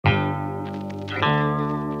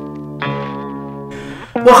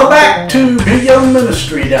Welcome back to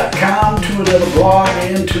BYoungMinistry.com, to another blog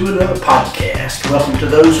and to another podcast. Welcome to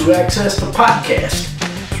those who access the podcast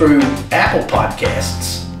through Apple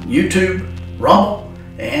Podcasts, YouTube, Rumble,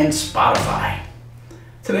 and Spotify.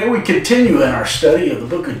 Today we continue in our study of the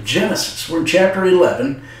book of Genesis. We're in chapter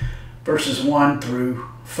 11, verses 1 through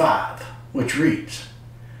 5, which reads,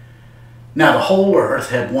 "Now the whole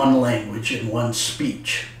earth had one language and one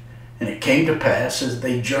speech. And it came to pass, as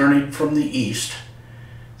they journeyed from the east,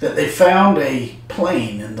 that they found a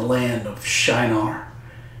plain in the land of Shinar,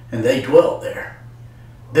 and they dwelt there.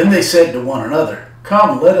 Then they said to one another,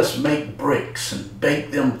 Come, let us make bricks and bake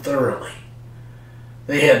them thoroughly.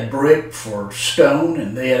 They had brick for stone,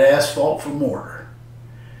 and they had asphalt for mortar.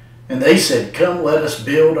 And they said, Come, let us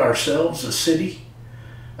build ourselves a city,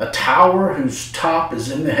 a tower whose top is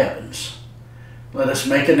in the heavens. Let us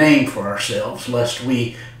make a name for ourselves, lest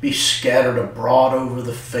we be scattered abroad over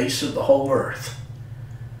the face of the whole earth.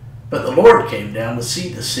 But the Lord came down to see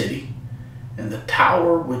the city and the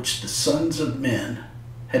tower which the sons of men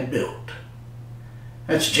had built."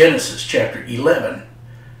 That's Genesis chapter 11,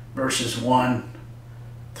 verses 1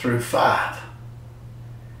 through 5.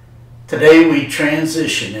 Today we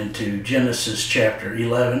transition into Genesis chapter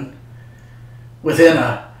 11 within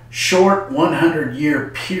a short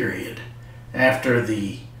 100-year period. After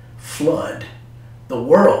the flood, the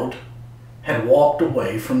world had walked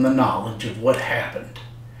away from the knowledge of what happened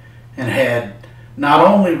and had not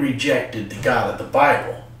only rejected the God of the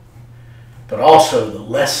Bible, but also the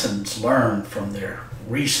lessons learned from their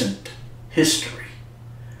recent history.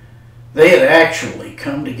 They had actually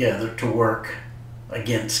come together to work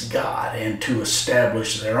against God and to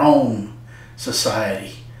establish their own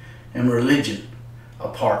society and religion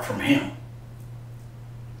apart from Him.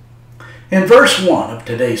 In verse 1 of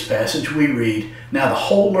today's passage we read, "Now the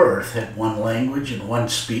whole earth had one language and one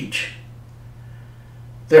speech."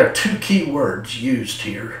 There are two key words used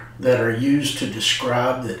here that are used to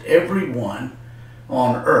describe that everyone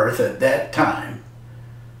on earth at that time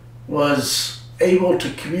was able to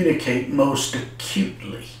communicate most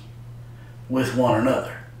acutely with one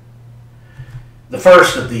another. The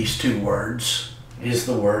first of these two words is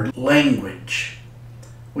the word language,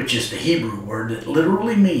 which is the Hebrew word that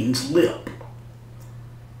literally means lip.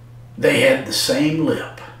 They had the same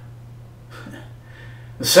lip.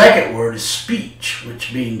 The second word is speech,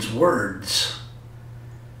 which means words.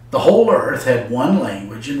 The whole earth had one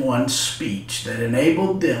language and one speech that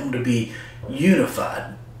enabled them to be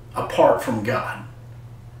unified apart from God.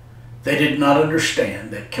 They did not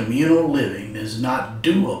understand that communal living is not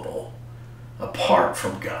doable apart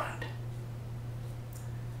from God.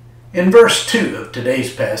 In verse 2 of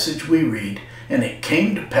today's passage we read, "And it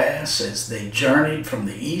came to pass, as they journeyed from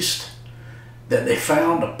the east, that they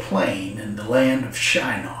found a plain in the land of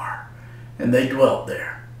Shinar, and they dwelt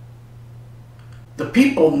there." The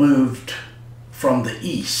people moved from the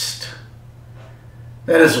east.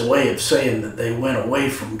 That is a way of saying that they went away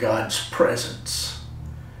from God's presence.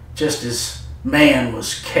 Just as man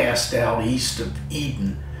was cast out east of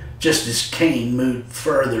Eden, just as Cain moved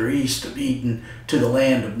further east of Eden to the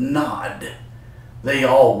land of Nod, they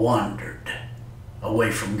all wandered away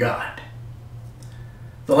from God.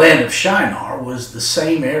 The land of Shinar was the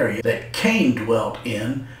same area that Cain dwelt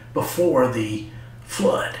in before the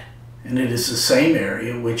flood, and it is the same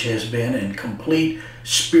area which has been in complete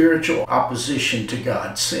spiritual opposition to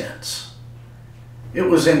God since. It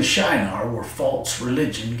was in Shinar where false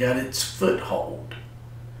religion got its foothold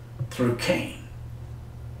through Cain.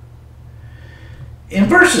 In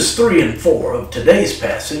verses 3 and 4 of today's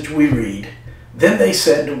passage we read, "Then they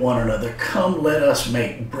said to one another, Come, let us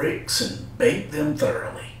make bricks and bake them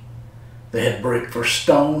thoroughly. They had brick for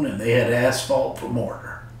stone, and they had asphalt for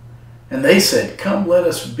mortar. And they said, Come, let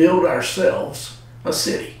us build ourselves a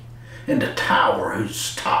city, and a tower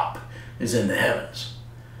whose top is in the heavens.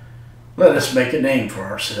 Let us make a name for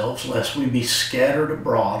ourselves, lest we be scattered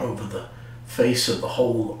abroad over the face of the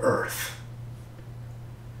whole earth."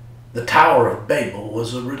 The Tower of Babel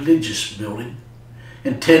was a religious building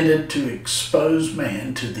intended to expose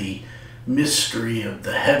man to the mystery of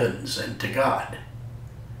the heavens and to God.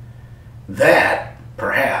 That,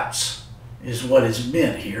 perhaps, is what is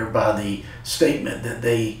meant here by the statement that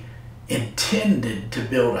they intended to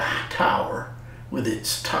build a tower with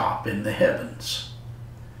its top in the heavens.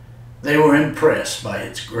 They were impressed by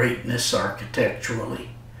its greatness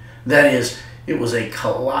architecturally. That is, it was a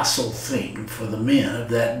colossal thing for the men of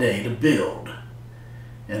that day to build,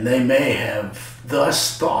 and they may have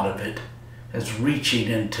thus thought of it as reaching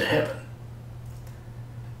into heaven.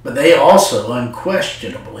 But they also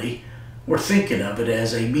unquestionably were thinking of it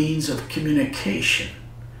as a means of communication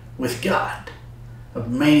with God of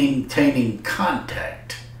maintaining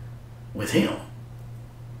contact with Him.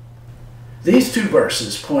 These two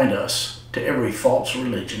verses point us to every false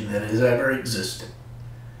religion that has ever existed.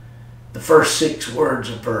 The first 6 words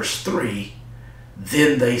of verse 3,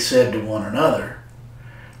 "Then they said to one another,"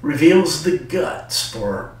 reveals the guts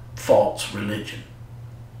for false religion.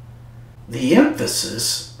 The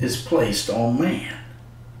emphasis is placed on man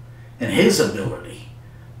and his ability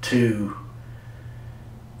to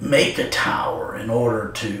make a tower in order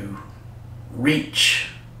to reach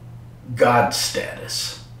God's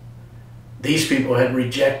status. These people had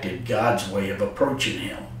rejected God's way of approaching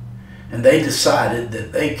Him, and they decided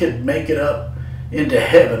that they could make it up into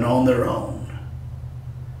heaven on their own.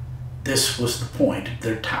 This was the point of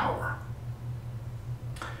their tower.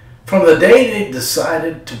 From the day they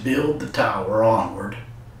decided to build the tower onward,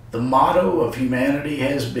 the motto of humanity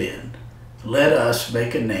has been, "Let us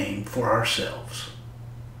make a name for ourselves."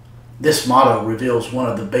 This motto reveals one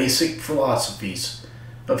of the basic philosophies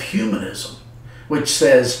of humanism, which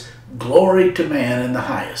says, "Glory to man in the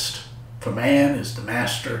highest, for man is the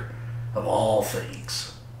master of all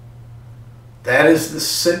things." That is the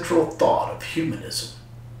central thought of humanism.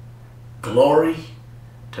 Glory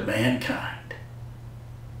to mankind.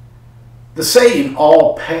 The saying,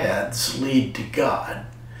 "all paths lead to God,"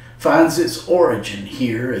 finds its origin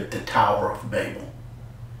here at the Tower of Babel.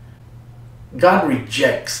 God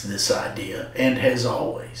rejects this idea and has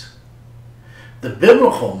always. The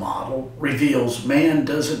biblical model reveals man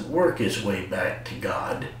doesn't work his way back to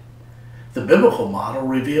God. The biblical model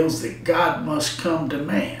reveals that God must come to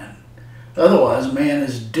man. Otherwise, man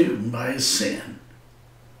is doomed by his sin.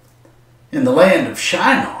 In the land of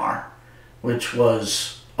Shinar, which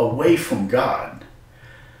was away from God,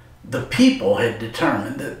 the people had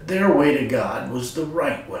determined that their way to God was the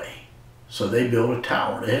right way, so they built a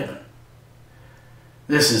tower to heaven.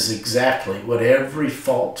 This is exactly what every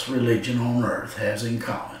false religion on earth has in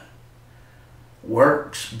common: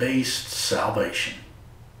 works-based salvation.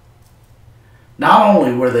 Not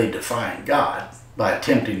only were they defying God by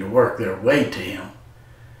attempting to work their way to Him,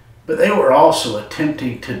 but they were also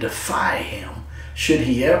attempting to defy Him should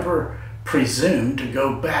He ever presume to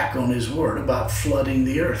go back on His word about flooding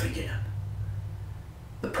the earth again.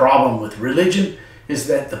 The problem with religion is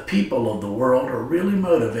that the people of the world are really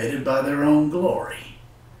motivated by their own glory,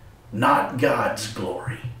 not God's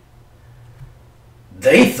glory.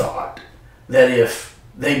 They thought that if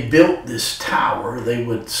they built this tower, they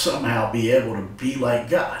would somehow be able to be like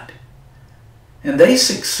God. And they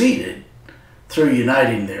succeeded through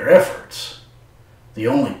uniting their efforts. The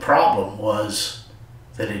only problem was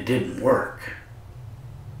that it didn't work.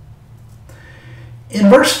 In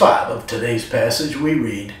verse 5 of today's passage we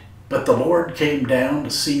read, "But the Lord came down to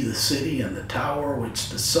see the city and the tower which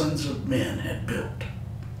the sons of men had built."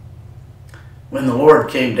 When the Lord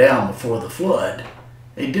came down before the flood,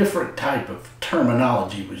 a different type of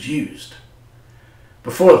terminology was used.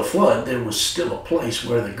 Before the flood, there was still a place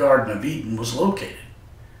where the Garden of Eden was located.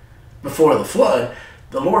 Before the flood,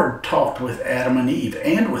 the Lord talked with Adam and Eve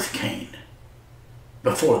and with Cain.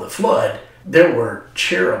 Before the flood, there were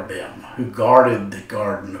cherubim who guarded the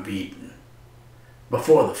Garden of Eden.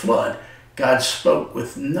 Before the flood, God spoke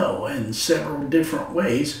with Noah in several different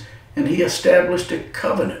ways, and He established a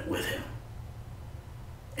covenant with him.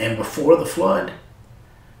 And before the flood,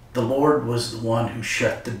 the Lord was the one who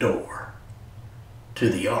shut the door to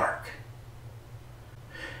the ark.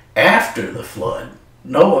 After the flood,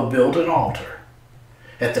 Noah built an altar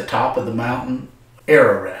at the top of the mountain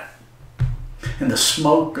Ararat, and the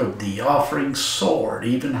smoke of the offering soared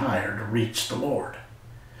even higher to reach the Lord.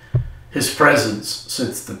 His presence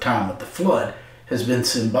since the time of the flood has been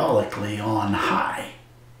symbolically on high.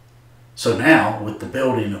 So now, with the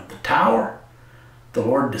building of the tower, the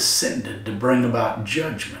Lord descended to bring about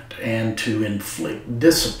judgment and to inflict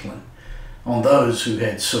discipline on those who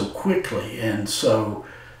had so quickly and so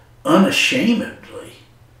unashamedly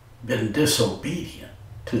been disobedient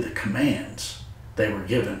to the commands they were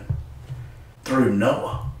given through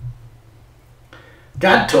Noah.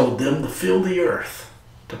 God told them to fill the earth,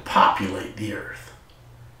 to populate the earth.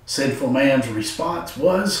 Sinful man's response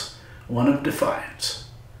was one of defiance.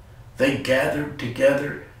 They gathered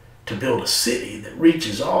together to build a city that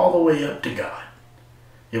reaches all the way up to God.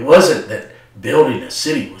 It wasn't that building a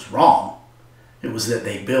city was wrong. It was that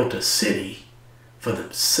they built a city for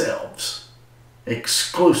themselves,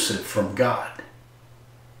 exclusive from God.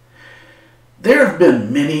 There have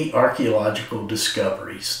been many archaeological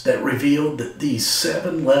discoveries that revealed that these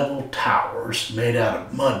 7-level towers made out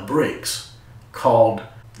of mud bricks, called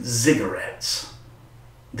ziggurats.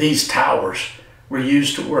 These towers were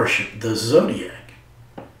used to worship the zodiac,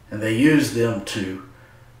 and they used them to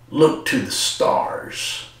look to the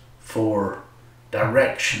stars for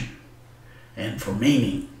direction and for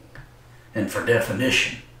meaning and for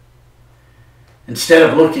definition. Instead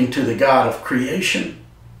of looking to the God of creation,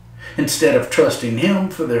 instead of trusting Him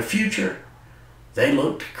for their future, they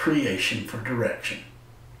looked to creation for direction.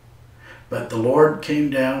 But the Lord came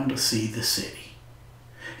down to see the city,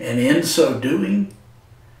 and in so doing,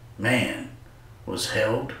 man was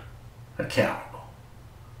held accountable.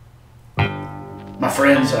 My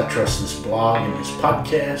friends, I trust this blog and this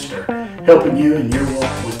podcast are helping you in your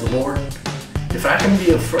walk with the Lord. If I can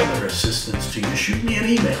be of further assistance to you, shoot me an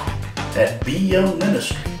email at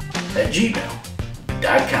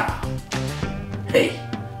BYoungMinistry@gmail.com. Hey,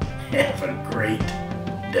 have a great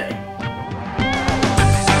day.